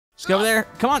Just go over there.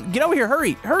 Come on, get over here.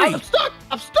 Hurry, hurry. I'm stuck.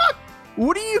 I'm stuck.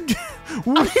 What are you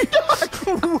What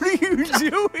are you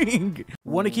doing?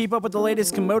 Want to keep up with the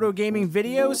latest Camodo gaming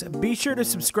videos? Be sure to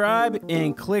subscribe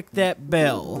and click that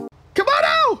bell.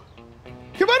 Camodo!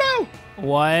 Camodo!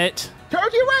 What? Turn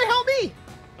to your right. Help me.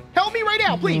 Help me right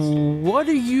now, please. What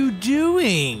are you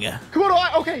doing?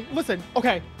 Camodo, okay, listen.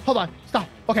 Okay, hold on. Stop.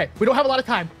 Okay, we don't have a lot of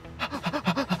time.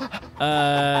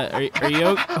 Are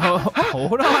you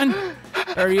hold on.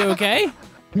 Are you okay?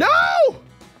 No!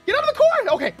 Get out of the corn!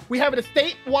 Okay, we have a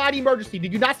statewide emergency.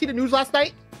 Did you not see the news last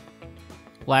night?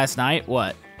 Last night?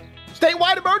 What?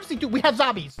 Statewide emergency, dude. We have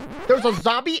zombies. There's a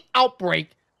zombie outbreak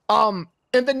in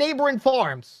the neighboring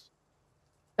farms.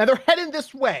 And they're heading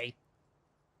this way.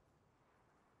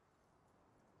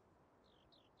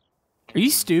 Are you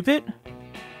stupid?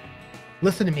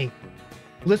 Listen to me.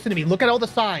 Listen to me. Look at all the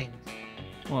signs.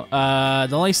 Well,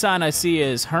 the only sign I see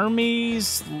is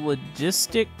Hermes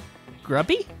Logistic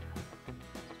Grubby?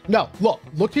 No,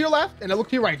 look to your left and then look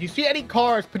to your right. Do you see any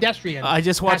cars, pedestrians? I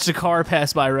just watched a car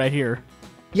pass by right here.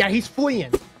 Yeah, he's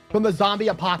fleeing from the zombie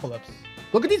apocalypse.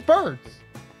 Look at these birds.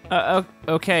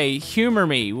 Okay, humor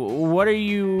me. What are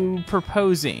you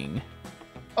proposing?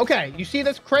 Okay, you see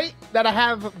this crate that I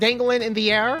have dangling in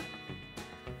the air?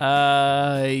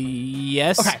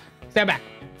 Yes. Okay, stand back.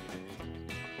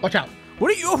 Watch out. What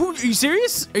are you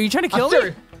serious? Are you trying to kill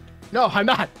me? No, I'm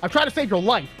not. I'm trying to save your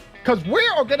life. Because we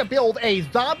are going to build a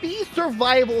zombie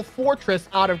survival fortress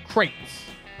out of crates.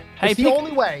 It's the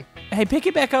only way. Hey, pick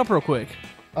it back up real quick.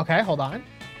 Okay, hold on.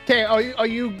 Okay, are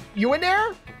you in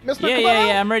there, Mr. Camodo?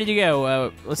 Yeah, I'm ready to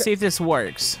go. Let's see if this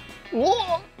works.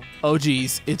 Whoa. Oh,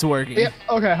 geez, it's working. Yeah,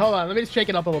 okay, hold on. Let me just shake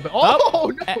it up a little bit.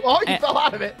 Oh, no. Oh, you fell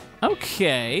out of it.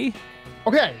 Okay.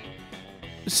 Okay.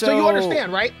 So you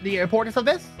understand, right? The importance of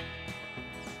this?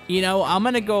 You know, I'm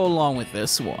going to go along with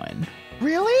this one.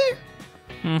 Really?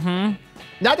 Mm-hmm.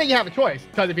 Not that you have a choice,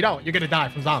 because if you don't, you're going to die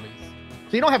from zombies.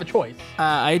 So you don't have a choice.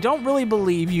 I don't really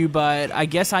believe you, but I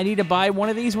guess I need to buy one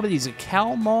of these. What are these, a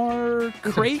Calmar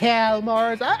crate?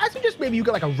 Calmars. I suggest maybe you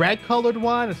get like a red-colored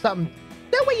one or something.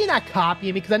 That way you're not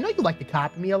copying me, because I know you like to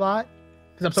copy me a lot.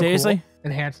 Because I'm so Seriously? cool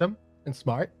and handsome and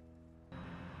smart.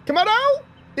 Camodo,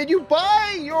 did you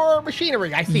buy your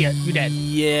machinery? I see it. You did.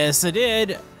 Yes, I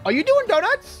did. Are you doing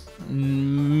donuts?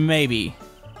 Maybe.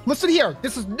 Listen here.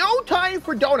 This is no time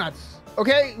for donuts.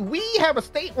 Okay? We have a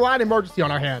statewide emergency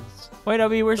on our hands. Wait,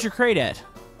 Obi, where's your crate at?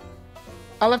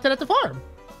 I left it at the farm.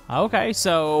 Okay,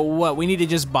 so what? We need to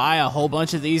just buy a whole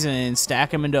bunch of these and stack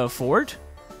them into a fort?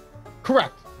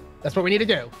 Correct. That's what we need to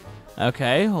do.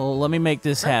 Okay, well, let me make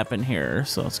this happen here.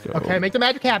 So let's go. Okay, make the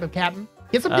magic happen, Captain.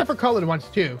 Get some different colored ones,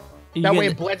 too. That way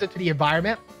it blends into the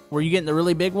environment. Were you getting the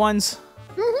really big ones?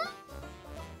 Mm-hmm.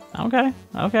 Okay,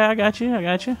 I got you.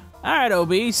 All right,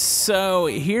 OB, so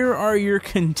here are your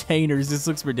containers. This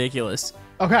looks ridiculous.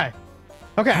 Okay.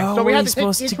 How so we have are to take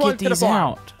supposed each to one get to the these farm.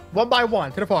 out? One by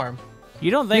one, to the farm.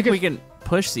 You don't think we can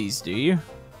push these, do you?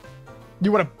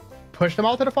 You want to push them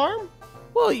all to the farm?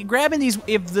 Well, grabbing these,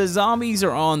 if the zombies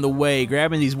are on the way,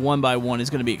 grabbing these one by one is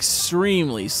going to be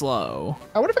extremely slow.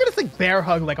 I wonder if I can just like bear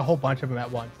hug like a whole bunch of them at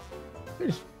once.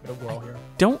 There's a whirl here.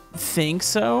 Don't think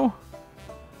so.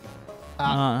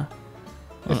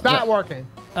 It's not working.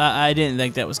 I didn't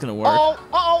think that was going to work.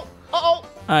 Uh-oh. All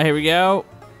right, here we go.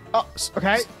 Oh,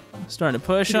 okay. Starting to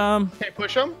push them. Okay,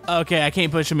 push them. Okay, I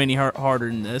can't push them any harder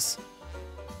than this.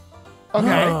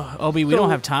 Okay. Obi, we don't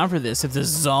have time for this. If the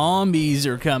zombies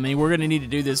are coming, we're going to need to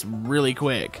do this really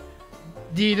quick.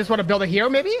 Do you just want to build it here,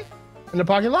 maybe? In the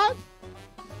parking lot?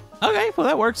 Okay, well,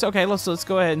 that works. Okay, let's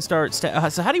go ahead and start. So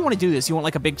how do you want to do this? You want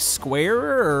like a big square,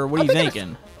 or what are you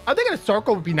thinking? I'm thinking a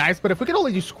circle would be nice, but if we could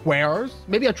only do squares,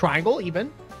 maybe a triangle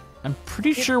even. I'm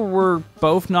pretty sure we're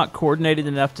both not coordinated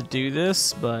enough to do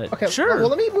this, but okay, sure. Well,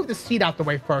 let me move the seat out the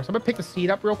way first. I'm going to pick the seat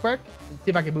up real quick and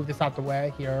see if I can move this out the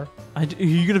way here. Are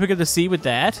you going to pick up the seat with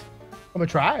that? I'm going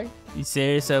to try. You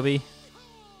serious, Obi? I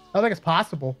don't think it's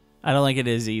possible. I don't think it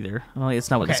is either. I don't think it's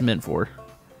not what it's meant for.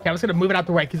 Okay, I'm just going to move it out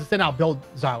the way because it's in our build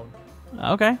zone.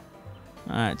 Okay.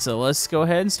 All right, so let's go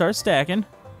ahead and start stacking.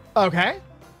 Okay.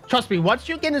 Trust me, once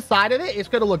you get inside of it, it's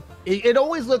going to look... It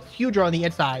always looks huger on the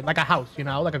inside, like a house, you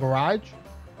know, like a garage.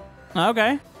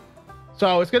 Okay.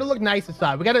 So it's going to look nice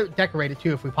inside. We got to decorate it,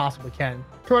 too, if we possibly can.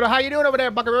 Camodo, how you doing over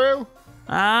there, buckaroo?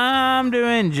 I'm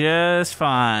doing just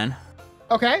fine.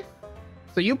 Okay.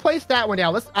 So you place that one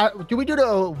down. Let's... do we do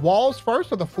the walls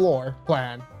first or the floor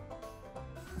plan?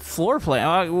 Floor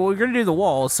plan? Well, we're going to do the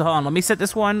walls. So hold on, let me set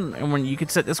this one, and when you can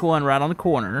set this one right on the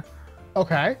corner.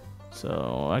 Okay.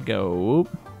 So I go...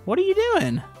 What are you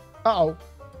doing? Uh-oh.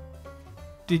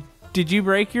 Did you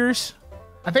break yours?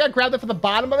 I think I grabbed it from the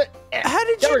bottom of it. How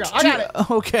did there you? We go. I got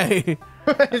it. Okay.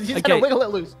 You just gotta wiggle it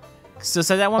loose. So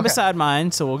set that one beside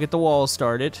mine, so we'll get the wall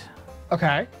started.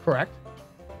 Okay, correct.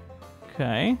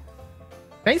 Okay.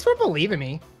 Thanks for believing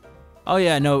me. Oh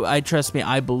yeah, no, trust me,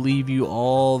 I believe you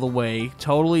all the way.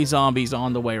 Totally zombies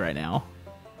on the way right now.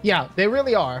 Yeah, they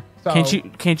really are. So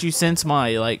Can't you sense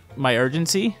my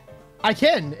urgency? I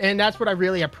can, and that's what I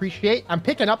really appreciate. I'm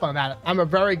picking up on that. I'm a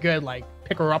very good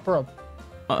picker-upper of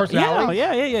personality.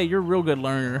 Yeah. You're a real good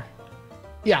learner.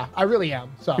 Yeah, I really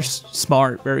am. So you're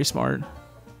smart, very smart.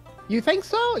 You think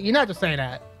so? You're not just saying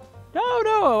that.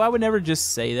 No, I would never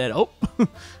just say that. Oh,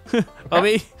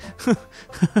 Bobby.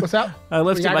 What's up? I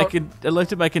lifted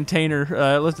my container.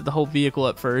 I lifted the whole vehicle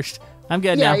up first. I'm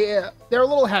good now. Yeah, they're a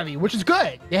little heavy, which is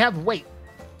good. They have weight.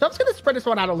 So I'm just gonna spread this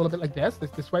one out a little bit like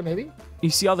this way maybe.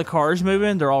 You see all the cars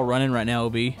moving? They're all running right now,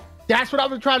 Ob. That's what I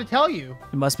was trying to tell you.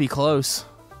 It must be close.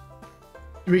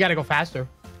 We gotta go faster.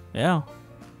 Yeah.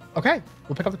 Okay,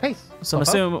 we'll pick up the pace. So I'm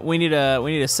assuming we need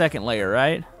a second layer,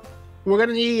 right? We're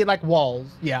gonna need walls.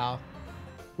 Yeah.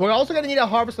 We're also gonna need to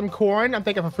harvest some corn. I'm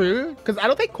thinking for food because I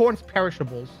don't think corn's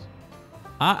perishables.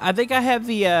 I think I have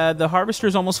the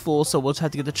harvester's almost full, so we'll just have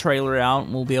to get the trailer out,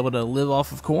 and we'll be able to live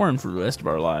off of corn for the rest of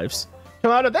our lives.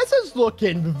 Camodo, this is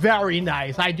looking very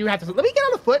nice. I do have to. Let me get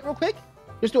on the foot real quick.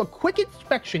 Just do a quick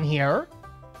inspection here.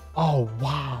 Oh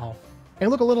wow! And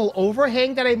look, a little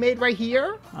overhang that I made right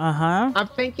here. I'm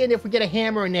thinking if we get a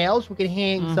hammer and nails, we can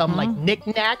hang some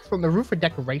knickknacks from the roof for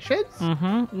decorations.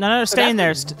 No, stay in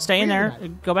there. Stay in there. Nice.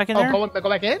 Go back in there. Go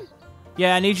back in.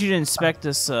 Yeah, I need you to inspect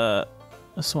this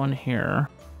one here.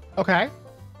 Okay.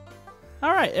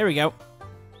 All right, there we go.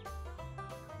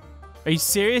 Are you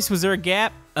serious? Was there a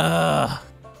gap? What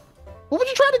were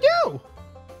you trying to do?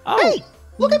 Oh. Hey,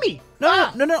 look at me. No,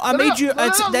 I made you.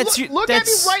 Look at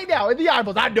me right now in the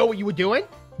eyeballs. I know what you were doing.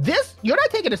 You're not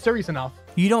taking it serious enough.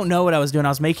 You don't know what I was doing. I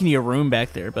was making you a room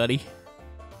back there, buddy.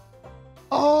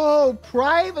 Oh,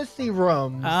 privacy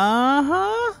rooms.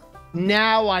 Uh-huh.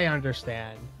 Now I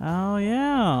understand. Oh,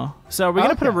 yeah. So are we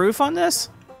going to put a roof on this?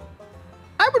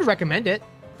 I would recommend it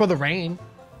for the rain.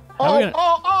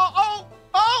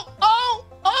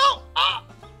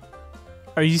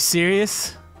 Are you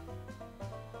serious?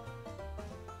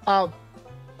 I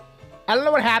don't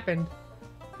know what happened.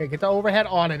 Okay, get the overhead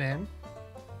on and in.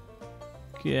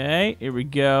 Okay, here we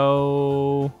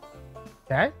go.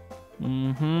 Okay.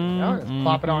 Just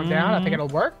plop it on down. I think it'll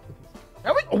work.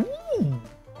 There we go. Ooh.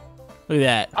 Look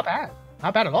at that. Not bad.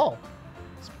 Not bad at all.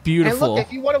 It's beautiful. And look,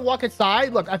 if you want to walk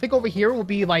inside, look, I think over here will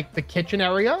be the kitchen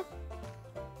area.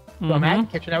 So I'm at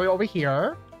the kitchen area over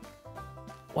here.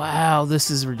 Wow,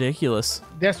 this is ridiculous.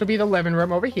 This will be the living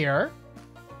room over here.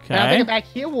 Okay. And I think back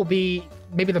here will be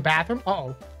maybe the bathroom.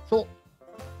 Uh-oh. So,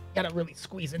 gotta really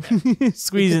squeeze in there.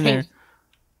 Squeeze in there.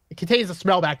 It contains the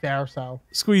smell back there, so.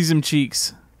 Squeeze them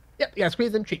cheeks. Yep, yeah,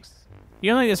 squeeze them cheeks.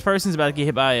 You don't think this person's about to get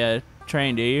hit by a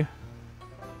train, do you?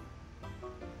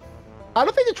 I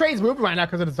don't think the train's moving right now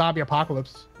because of the zombie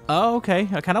apocalypse. Oh, okay.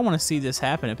 I kind of want to see this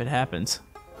happen if it happens.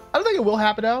 I don't think it will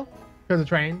happen, though, because of the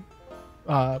train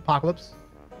apocalypse.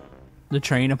 The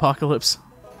train apocalypse.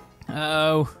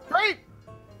 Uh-oh. Train!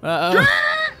 Uh-oh.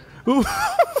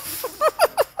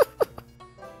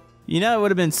 You know, it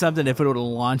would have been something if it would have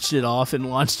launched it off and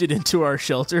launched it into our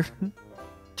shelter.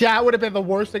 Yeah, it would have been the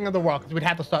worst thing in the world because we'd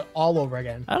have to start all over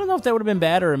again. I don't know if that would have been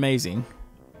bad or amazing.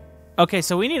 Okay,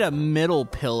 so we need a middle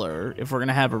pillar if we're going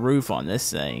to have a roof on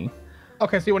this thing.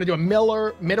 Okay, so you want to do a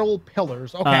middle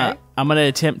pillars. Okay. I'm going to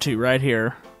attempt to right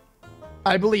here.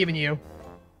 I believe in you.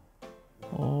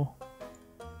 Oh.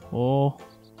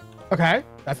 Okay,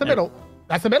 that's the middle.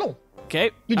 That's the middle.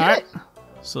 Okay. You did it.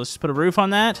 So let's just put a roof on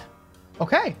that.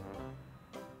 Okay.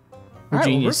 We're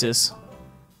geniuses.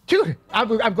 Dude,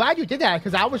 I'm glad you did that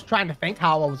because I was trying to think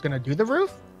how I was going to do the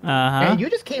roof. And you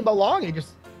just came along and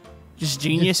just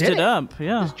geniused it up.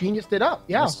 Yeah. Just geniused it up.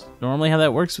 Yeah. That's normally how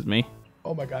that works with me.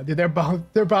 Oh my god, dude, they're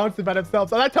bouncing by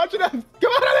themselves. I'm not touching them.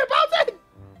 Come on, they're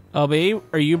bouncing. OB,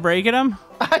 are you breaking them?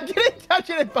 I didn't touch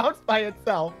it. It bounced by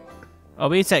itself.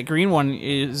 OB, it's that green one.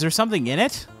 Is there something in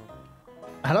it?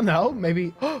 I don't know.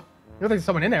 Maybe. There's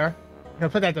someone in there. I'm gonna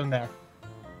put that down there.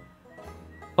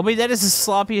 OB, that is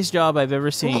the sloppiest job I've ever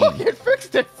seen. Look, it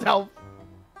fixed itself.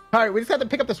 All right, we just have to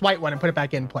pick up this white one and put it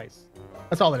back in place.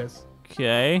 That's all it is.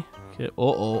 Okay.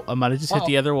 Uh-oh. I might have just hit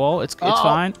the other wall. It's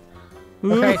fine.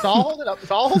 Okay, it's all holding up.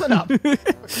 It's all holding up.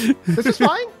 This is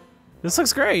fine. This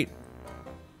looks great.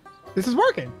 This is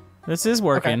working. This is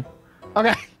working.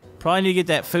 Okay. Probably need to get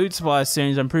that food supply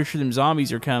soon. I'm pretty sure them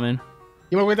zombies are coming.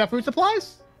 You want to get that food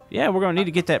supplies? Yeah, we're going to need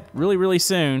to get that really, really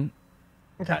soon.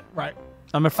 Okay, right.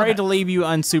 I'm afraid to leave you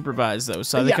unsupervised, though,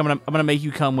 so I think I'm gonna make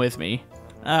you come with me.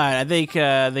 All right, I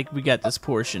think we got this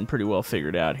portion pretty well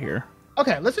figured out here.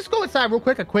 Okay, let's just go inside real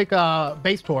quick. A quick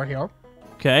base tour here.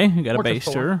 Okay, we got Fortress a base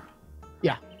tour.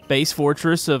 Yeah. Base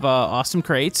fortress of awesome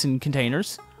crates and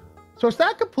containers. So it's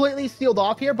not completely sealed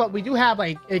off here, but we do have,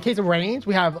 like, in case of rains,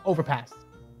 we have overpass.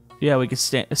 Yeah, we could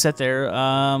sit there.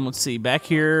 Let's see, back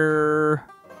here.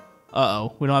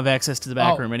 Uh-oh, we don't have access to the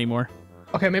back room anymore.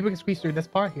 Okay, maybe we can squeeze through this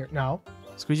part here. No.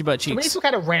 Squeeze your butt cheeks. So we need some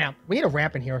kind of ramp. We need a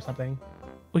ramp in here or something.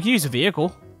 We can use a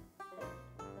vehicle.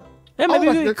 Yeah, maybe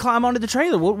we can climb onto the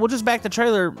trailer. We'll just back the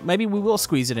trailer. Maybe we will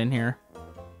squeeze it in here.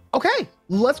 Okay,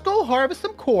 let's go harvest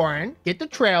some corn, get the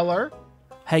trailer.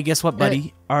 Hey, guess what,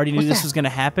 buddy? I already knew this was going to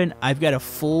happen. I've got a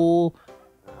full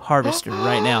harvester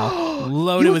right now,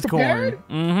 loaded with corn.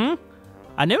 Mm-hmm.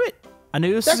 I knew it. I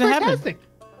knew this was going to happen. That's fantastic.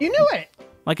 You knew it.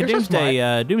 Like a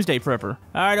doomsday prepper.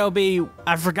 All right, OB,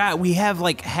 I forgot we have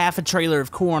like half a trailer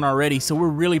of corn already, so we're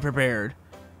really prepared.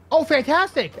 Oh,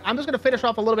 fantastic. I'm just going to finish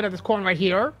off a little bit of this corn right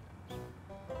here.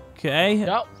 Okay.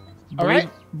 Yep. All right.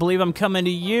 Believe I'm coming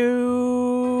to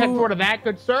you. Head forward to that,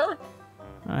 good sir. All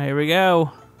right, here we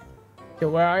go. Okay,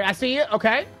 where are you? I see you.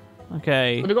 Okay.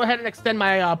 Okay. Let me go ahead and extend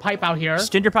my pipe out here.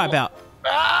 Extend your pipe out.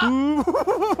 Ah!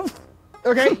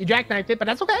 Okay, you jackknifed it, but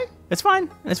that's okay. It's fine.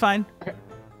 It's fine. Okay.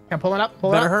 I'm pulling up.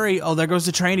 Better hurry. Oh, there goes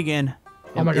the train again.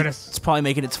 Oh my goodness. It's probably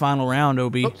making its final round,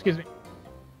 OB. Oh, excuse me.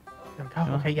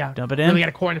 Okay, yeah. Dump it in. Really got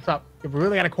to corn this up. You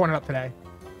really got to corn it up today.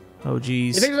 Oh,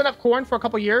 geez. You think there's enough corn for a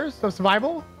couple years of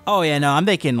survival? Oh, yeah, no, I'm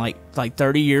thinking like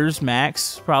 30 years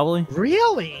max, probably.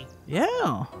 Really?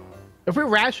 Yeah. If we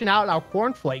ration out our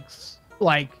cornflakes,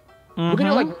 like, we can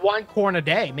do like 1 corn a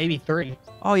day, maybe 3.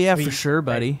 Oh, yeah, for sure,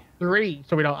 buddy. 3,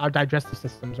 so we don't, our digestive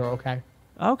systems are okay.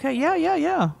 Okay,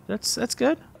 yeah. That's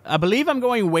good. I believe I'm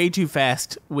going way too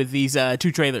fast with these 2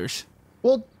 trailers.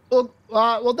 We'll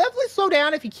definitely slow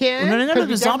down if you can. No,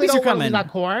 the zombies are coming. Not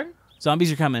corn.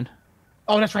 Zombies are coming.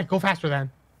 Oh, that's right. Go faster then.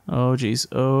 Oh, jeez.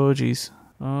 Oh, jeez.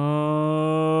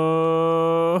 Oh.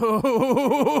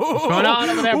 What's going on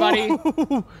over there, buddy?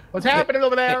 What's happening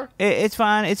over there? It's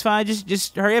fine. It's fine.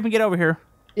 Just hurry up and get over here.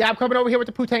 Yeah, I'm coming over here with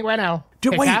the poo tank right now.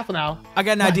 Dude, wait. Careful now. I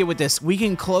got an idea with this. We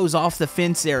can close off the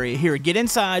fence area. Here, get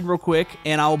inside real quick,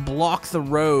 and I'll block the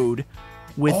road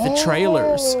with the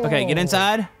trailers. Okay, get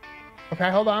inside. Okay,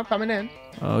 hold on. I'm coming in.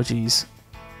 Oh, jeez.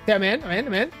 Yeah, I'm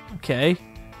in. Okay.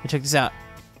 Check this out.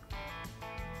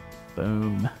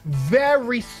 Boom.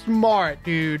 Very smart,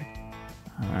 dude.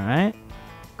 All right.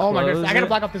 Oh my goodness. I gotta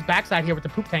block up this backside here with the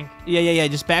poop tank. Yeah.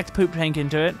 Just back the poop tank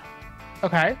into it.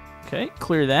 Okay. Okay,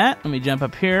 clear that. Let me jump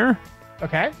up here.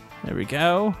 Okay. There we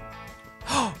go.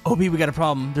 OB, we got a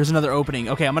problem. There's another opening.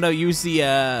 Okay, I'm gonna use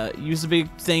the big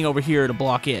thing over here to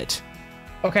block it.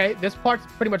 Okay, this part's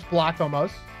pretty much blocked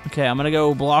almost. Okay, I'm gonna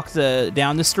go block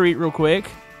down the street real quick.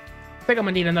 I think I'm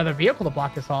gonna need another vehicle to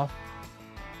block this off.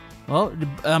 Well,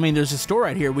 I mean, there's a store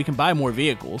right here. We can buy more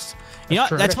vehicles. You know,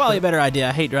 that's probably a better idea.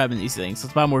 I hate driving these things.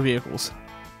 Let's buy more vehicles.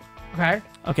 Okay.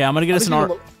 Okay, I'm gonna get us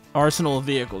an arsenal of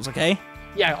vehicles. Okay.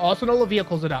 Yeah, arsenal of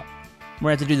vehicles it up. We're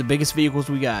gonna have to do the biggest vehicles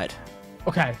we got.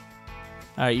 Okay.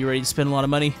 All right, you ready to spend a lot of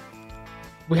money?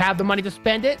 We have the money to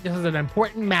spend it. This is an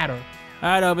important matter. All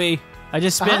right, OB. I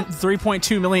just spent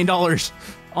 $3.2 million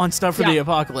on stuff for the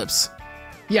apocalypse.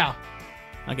 Yeah.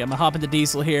 Okay, I'm gonna hop into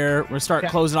diesel here. We're gonna start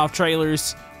closing off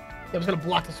trailers. I was gonna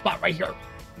block the spot right here.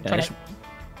 Yeah,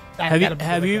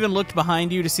 have you even looked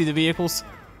behind you to see the vehicles?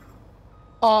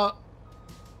 Oh,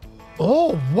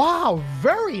 wow.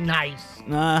 Very nice.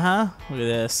 Uh-huh. Look at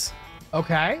this.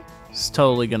 Okay. It's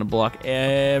totally gonna block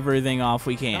everything off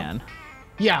we can.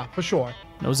 Yeah, for sure.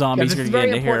 No zombies are gonna get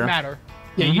into here. Matter.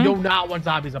 Yeah, you do not want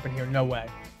zombies up in here. No way.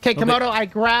 Okay, Camodo, I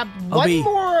grabbed one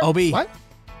more. OB. What?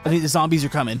 I think the zombies are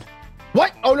coming.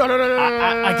 What? Oh, no.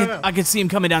 I can see them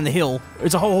coming down the hill.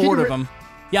 There's a whole horde of them.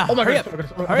 Yeah, oh my hurry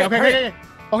goodness. up. Hurry up.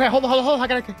 Okay, hold on. I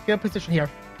gotta get a position here.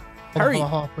 Hurry.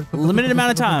 Limited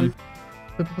amount of time.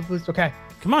 Okay.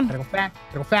 Come on. Gotta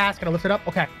go fast. Gotta lift it up.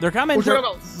 Okay. They're coming.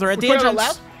 They're at the entrance.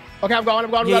 Left? Okay, I'm going.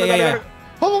 Yeah.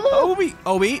 Obi,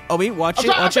 watch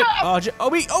it.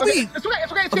 Obi. It's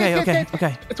okay.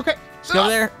 It's okay. Get over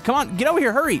there. Come on, get over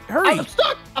here. Hurry. I'm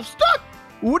stuck.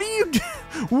 What are you doing?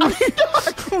 What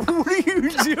are you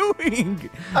doing?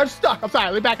 I'm stuck. I'm sorry.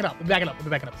 Let me back it up.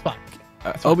 It's fine.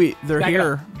 Obi, they're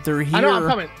here. They're here. I know, I'm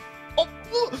coming.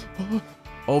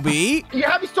 Obi? You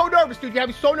have me so nervous, dude. You have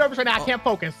me so nervous right now. I can't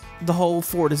focus. The whole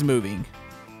fort is moving.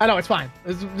 I know, it's fine.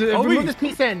 Remove this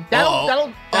piece in. That'll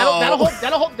hold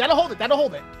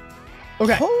it.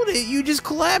 Okay. Hold it. You just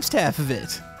collapsed half of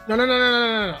it. No.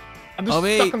 I'm just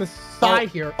stuck on the side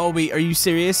here. Obi, are you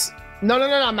serious? No.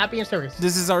 I'm not being serious.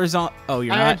 This is horizontal. Oh,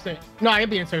 you're not? No, I am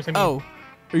being serious. Oh,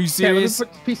 are you serious? Okay,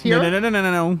 let me put this piece here.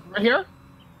 No. Right here?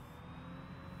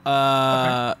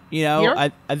 You know,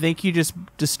 Here? I think you just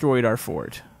destroyed our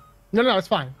fort. No, it's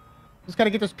fine. Just gotta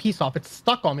get this piece off. It's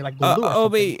stuck on me like glue or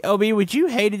something. Obi, would you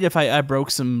hate it if I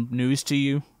broke some news to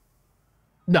you?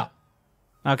 No.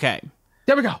 Okay.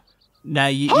 There we go. Now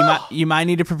you might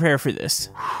need to prepare for this.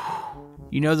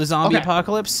 You know the zombie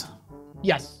apocalypse?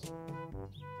 Yes.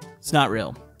 It's not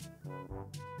real.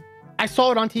 I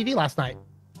saw it on TV last night.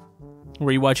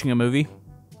 Were you watching a movie?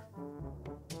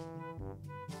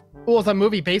 Well, it's a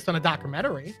movie based on a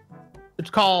documentary. It's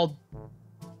called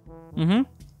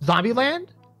Zombieland.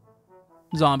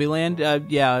 Zombieland?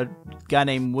 Yeah, a guy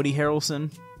named Woody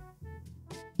Harrelson.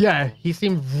 Yeah, he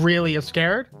seemed really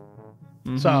scared.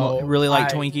 So really like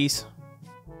Twinkies.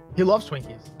 He loves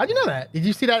Twinkies. How'd you know that? Did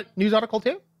you see that news article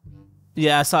too?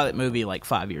 Yeah, I saw that movie like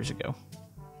 5 years ago.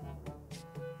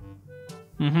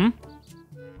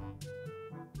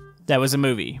 That was a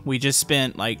movie. We just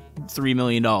spent like $3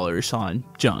 million on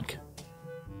junk.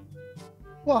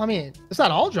 Well, I mean, it's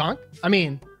not all junk. I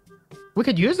mean, we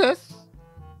could use this.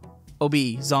 OB,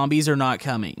 zombies are not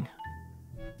coming.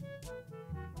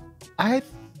 I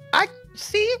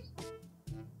see.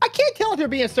 I can't tell if you're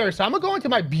being serious. So I'm gonna go into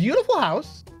my beautiful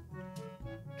house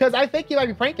because I think you might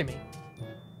be pranking me.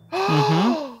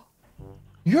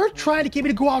 You're trying to get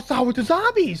me to go outside with the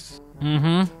zombies.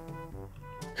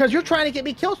 Because you're trying to get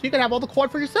me killed so you can have all the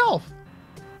quad for yourself.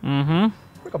 We'll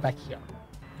go back here.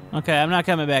 Okay, I'm not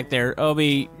coming back there.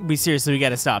 Obi, seriously, we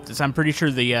gotta stop this. I'm pretty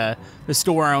sure the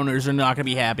store owners are not gonna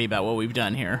be happy about what we've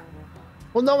done here.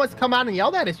 Well, no one's come out and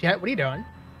yelled at us yet. What are you doing?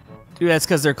 Dude, that's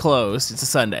because they're closed. It's a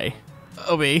Sunday.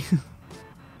 Obi.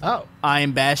 Oh. I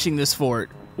am bashing this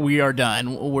fort. We are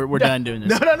done. We're done doing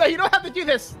this. No, you don't have to do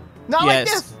this. Not like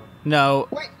this. No.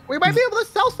 Wait, we might be able to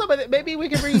sell some of it. Maybe we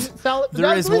can resell it.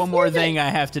 There is one more thing I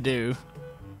have to do.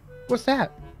 What's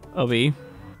that? Obi.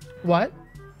 What?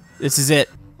 This is it.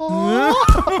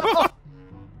 Oh.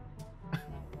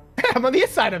 I'm on the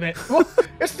inside of it. Well,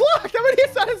 it's locked. I'm on the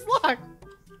inside. It's locked.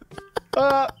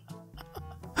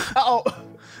 Uh-oh.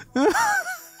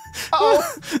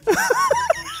 Uh-oh.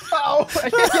 Uh-oh. I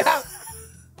can't get out.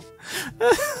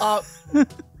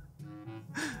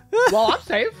 Well, I'm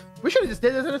safe. We should have just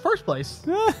did this in the first place.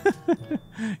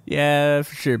 Yeah,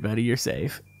 for sure, buddy. You're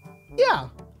safe. Yeah.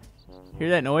 Hear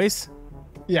that noise?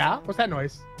 Yeah. What's that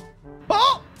noise?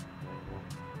 Oh!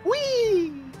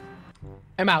 Whee!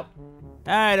 I'm out.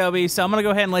 All right, Obi. So I'm going to go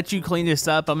ahead and let you clean this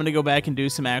up. I'm going to go back and do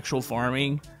some actual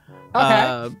farming.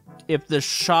 Okay. If the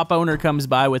shop owner comes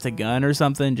by with a gun or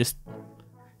something, just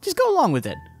go along with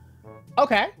it.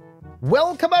 Okay.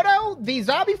 Well, Camodo, the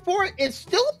zombie fort is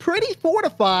still pretty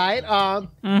fortified.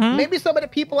 Maybe some of the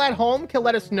people at home can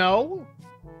let us know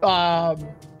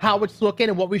how it's looking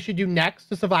and what we should do next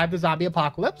to survive the zombie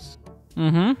apocalypse.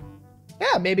 Yeah,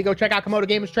 maybe go check out Camodo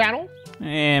Games channel.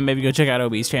 And maybe go check out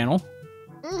Obi's channel.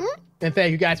 And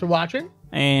thank you guys for watching.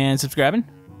 And subscribing.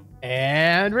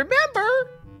 And remember...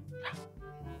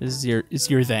 It's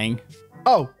your thing.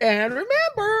 Oh, and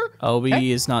remember...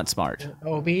 Obi is not smart.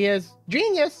 Obi is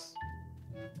genius.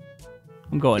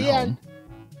 I'm going home. End.